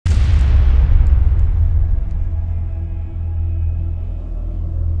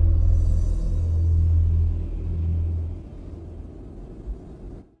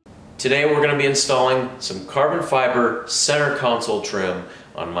Today we're going to be installing some carbon fiber center console trim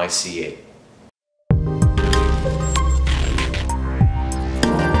on my C8.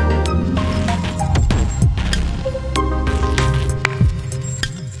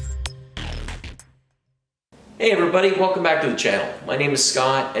 Hey everybody, welcome back to the channel. My name is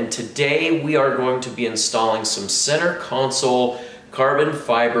Scott and today we are going to be installing some center console carbon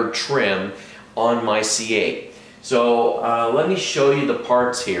fiber trim on my C8. So let me show you the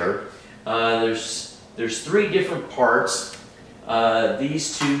parts here. There's three different parts.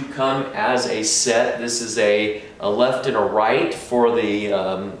 These two come as a set. This is a left and a right for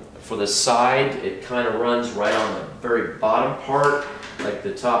the side. It kind of runs right on the very bottom part, like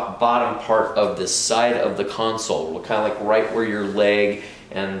the top bottom part of the side of the console, kind of like right where your leg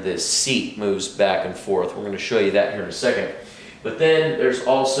and the seat moves back and forth. We're going to show you that here in a second. But then there's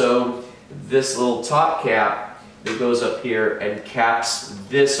also this little top cap that goes up here and caps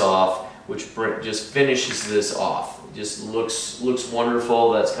this off, which just finishes this off. It just looks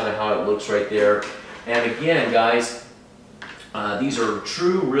wonderful. That's kind of how it looks right there. And again, guys, these are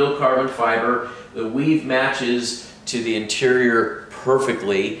true real carbon fiber. The weave matches to the interior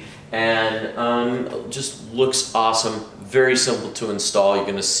perfectly and just looks awesome. Very simple to install. You're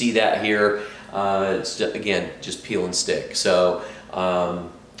going to see that here. It's just, again, just peel and stick. So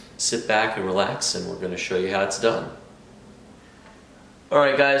sit back and relax and we're going to show you how it's done.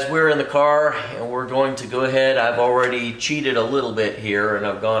 Alright guys, we're in the car and we're going to go ahead. I've already cheated a little bit here and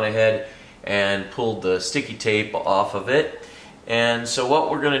I've gone ahead and pulled the sticky tape off of it. And so what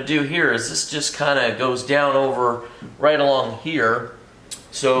we're going to do here is this just kind of goes down over right along here.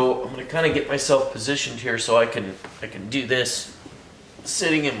 So I'm going to kind of get myself positioned here so I can do this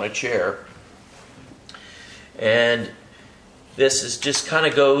sitting in my chair. And this is just kind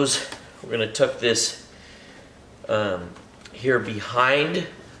of goes, we're going to tuck this here behind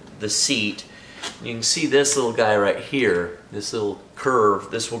the seat. You can see this little guy right here, this little curve.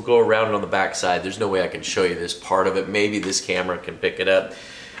 This will go around on the back side. There's no way I can show you this part of it. Maybe this camera can pick it up,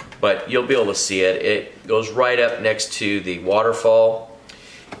 but you'll be able to see it. It goes right up next to the waterfall,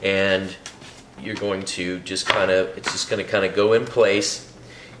 and you're going to just kind of, it's just going to kind of go in place.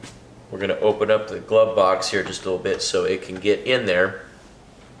 We're going to open up the glove box here just a little bit so it can get in there,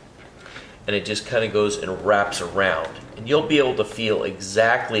 and it just kind of goes and wraps around, and you'll be able to feel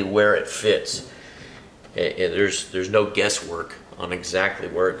exactly where it fits. There's no guesswork on exactly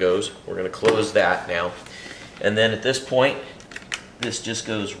where it goes. We're going to close that now, and then at this point this just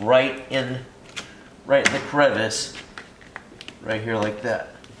goes right in the crevice right here like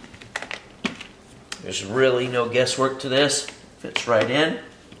that. There's really no guesswork to this. Fits right in,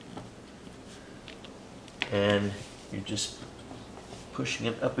 and you're just pushing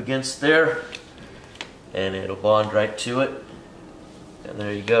it up against there and it'll bond right to it, and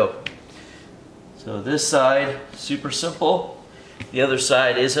there you go. So this side, super simple. The other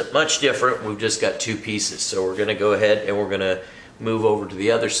side isn't much different. We've just got two pieces, so we're going to go ahead and we're going to move over to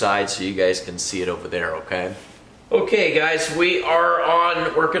the other side so you guys can see it over there, okay? Okay guys, we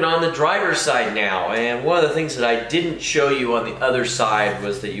are working on the driver's side now, and one of the things that I didn't show you on the other side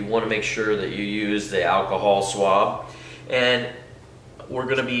was that you want to make sure that you use the alcohol swab. And we're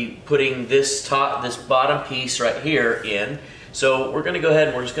going to be putting this bottom piece right here in. So we're going to go ahead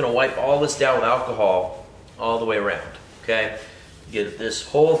and we're just going to wipe all this down with alcohol all the way around, okay? Get this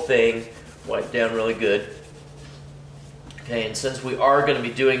whole thing wiped down really good. Okay, and since we are going to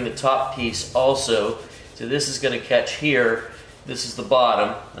be doing the top piece also, so this is going to catch here, this is the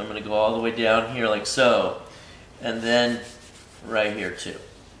bottom. I'm going to go all the way down here like so, and then right here too,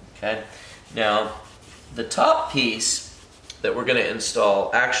 okay? Now, the top piece that we're going to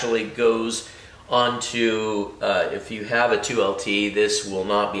install actually goes onto, if you have a 2LT, this will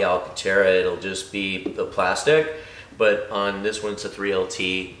not be Alcantara, it'll just be the plastic, but on this one it's a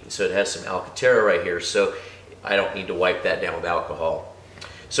 3LT, so it has some Alcantara right here, so I don't need to wipe that down with alcohol.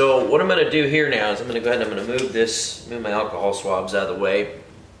 So what I'm going to do here now is I'm going to go ahead and I'm going to move my alcohol swabs out of the way,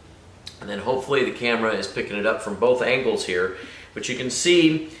 and then hopefully the camera is picking it up from both angles here, but you can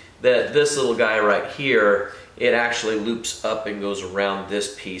see that this little guy right here, it actually loops up and goes around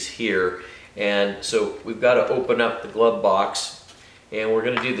this piece here. And so we've got to open up the glove box, and we're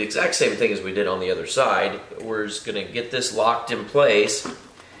going to do the exact same thing as we did on the other side. We're just going to get this locked in place,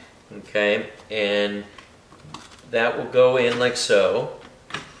 okay, and that will go in like so,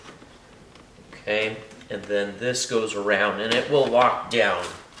 okay, and then this goes around and it will lock down,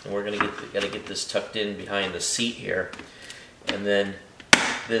 and we're going to get this tucked in behind the seat here, and then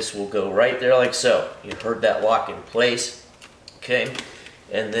this will go right there like so. You heard that lock in place, okay,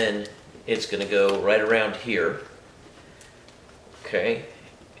 and then it's going to go right around here, okay,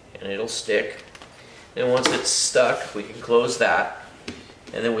 and it'll stick. And once it's stuck, we can close that,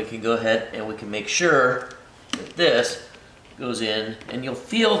 and then we can go ahead and we can make sure that this goes in, and you'll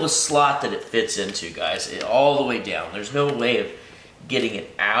feel the slot that it fits into, guys, all the way down. There's no way of getting it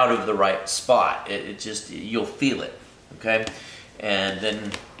out of the right spot. It just, you'll feel it, okay? And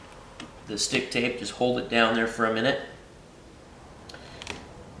then the stick tape, just hold it down there for a minute.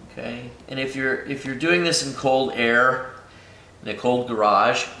 Okay, and if you're doing this in cold air, in a cold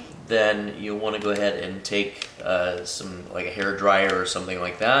garage, then you'll want to go ahead and take some, like a hair dryer or something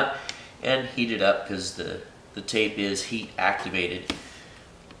like that, and heat it up, because the tape is heat activated.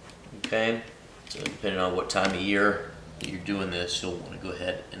 Okay, so depending on what time of year that you're doing this, you'll want to go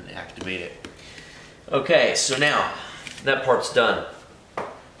ahead and activate it. Okay, so now that part's done.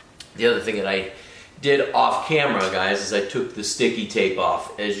 The other thing that I did off camera, guys, is I took the sticky tape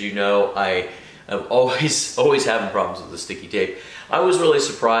off. As you know, I'm always having problems with the sticky tape. I was really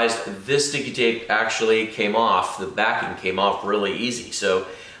surprised this sticky tape actually came off. The backing came off really easy, so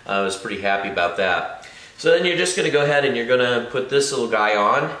I was pretty happy about that. So then you're just going to go ahead and you're going to put this little guy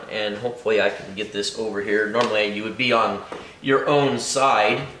on, and hopefully I can get this over here. Normally you would be on your own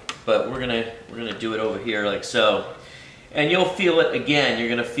side, but we're gonna do it over here like so. And you'll feel it again. You're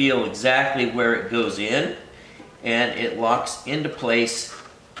going to feel exactly where it goes in, and it locks into place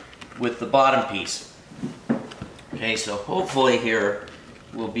with the bottom piece. Okay, so hopefully here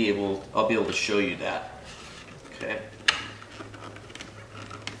I'll be able to show you that. Okay,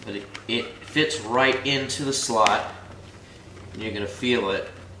 but it fits right into the slot, and you're going to feel it.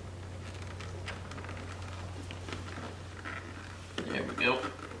 There we go,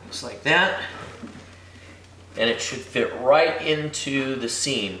 just like that. And it should fit right into the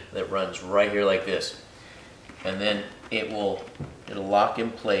seam that runs right here like this. And then it'll lock in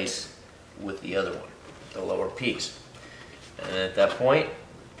place with the other one, the lower piece. And at that point,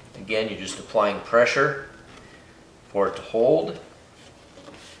 again, you're just applying pressure for it to hold,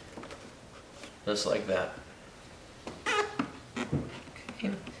 just like that.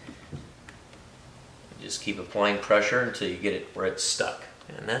 Okay. Just keep applying pressure until you get it where it's stuck.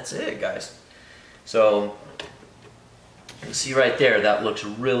 And that's it, guys. So you can see right there, that looks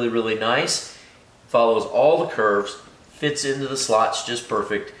really, really nice. Follows all the curves, fits into the slots just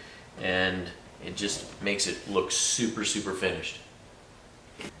perfect, and it just makes it look super, super finished.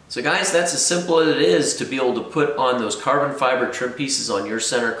 So guys, that's as simple as it is to be able to put on those carbon fiber trim pieces on your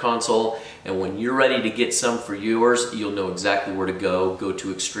center console, and when you're ready to get some for yours, you'll know exactly where to go. Go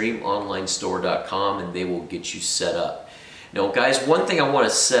to extremeonlinestore.com and they will get you set up. Now guys, one thing I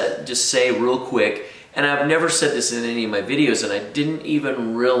want to just say real quick, and I've never said this in any of my videos, and I didn't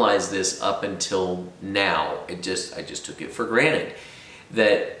even realize this up until now. I just took it for granted,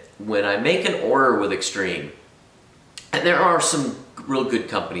 that when I make an order with Extreme, and there are some real good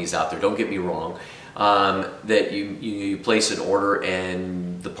companies out there, don't get me wrong, that you place an order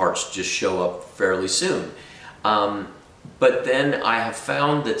and the parts just show up fairly soon. But then I have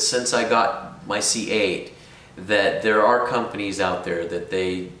found that since I got my C8, that there are companies out there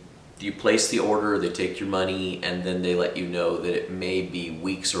that you place the order, they take your money, and then they let you know that it may be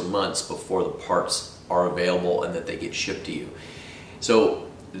weeks or months before the parts are available and that they get shipped to you. So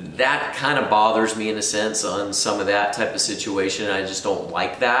that kind of bothers me in a sense on some of that type of situation. I just don't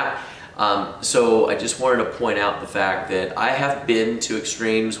like that. So I just wanted to point out the fact that I have been to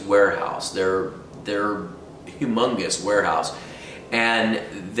Extreme's warehouse, their humongous warehouse, and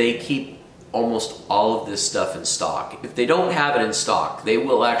they keep almost all of this stuff in stock. If they don't have it in stock, they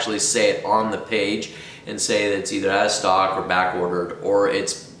will actually say it on the page and say that it's either out of stock or back ordered, or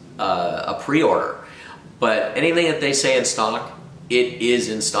it's a pre-order. But anything that they say in stock, it is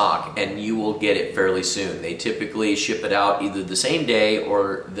in stock, and you will get it fairly soon. They typically ship it out either the same day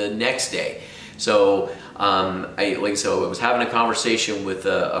or the next day. So I was having a conversation with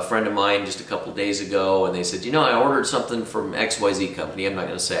a friend of mine just a couple days ago, and they said, you know, I ordered something from XYZ company, I'm not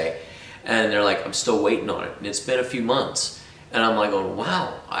going to say. And they're like, I'm still waiting on it. And it's been a few months. And I'm like, oh,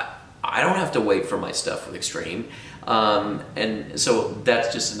 wow, I don't have to wait for my stuff with Extreme. And so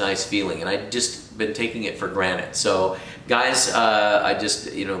that's just a nice feeling. And I've just been taking it for granted. So guys,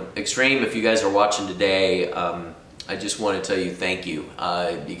 Extreme, if you guys are watching today, I just want to tell you thank you.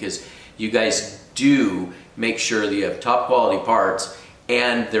 Because you guys do make sure that you have top quality parts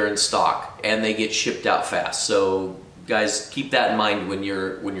and they're in stock and they get shipped out fast. So guys, keep that in mind when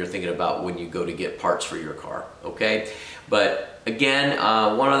you're thinking about when you go to get parts for your car, okay? But again,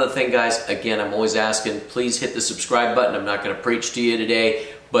 one other thing, guys, again, I'm always asking, please hit the subscribe button. I'm not going to preach to you today,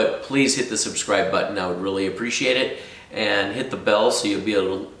 but please hit the subscribe button. I would really appreciate it. And hit the bell so you'll be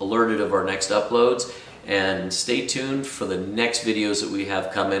alerted of our next uploads. and stay tuned for the next videos that we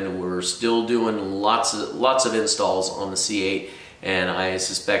have coming. We're still doing lots of installs on the C8, and I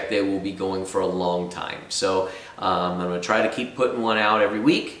suspect they will be going for a long time. So I'm going to try to keep putting one out every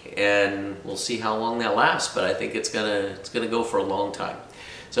week, and we'll see how long that lasts, but I think it's gonna go for a long time.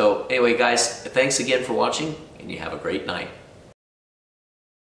 So anyway, guys, thanks again for watching, and you have a great night.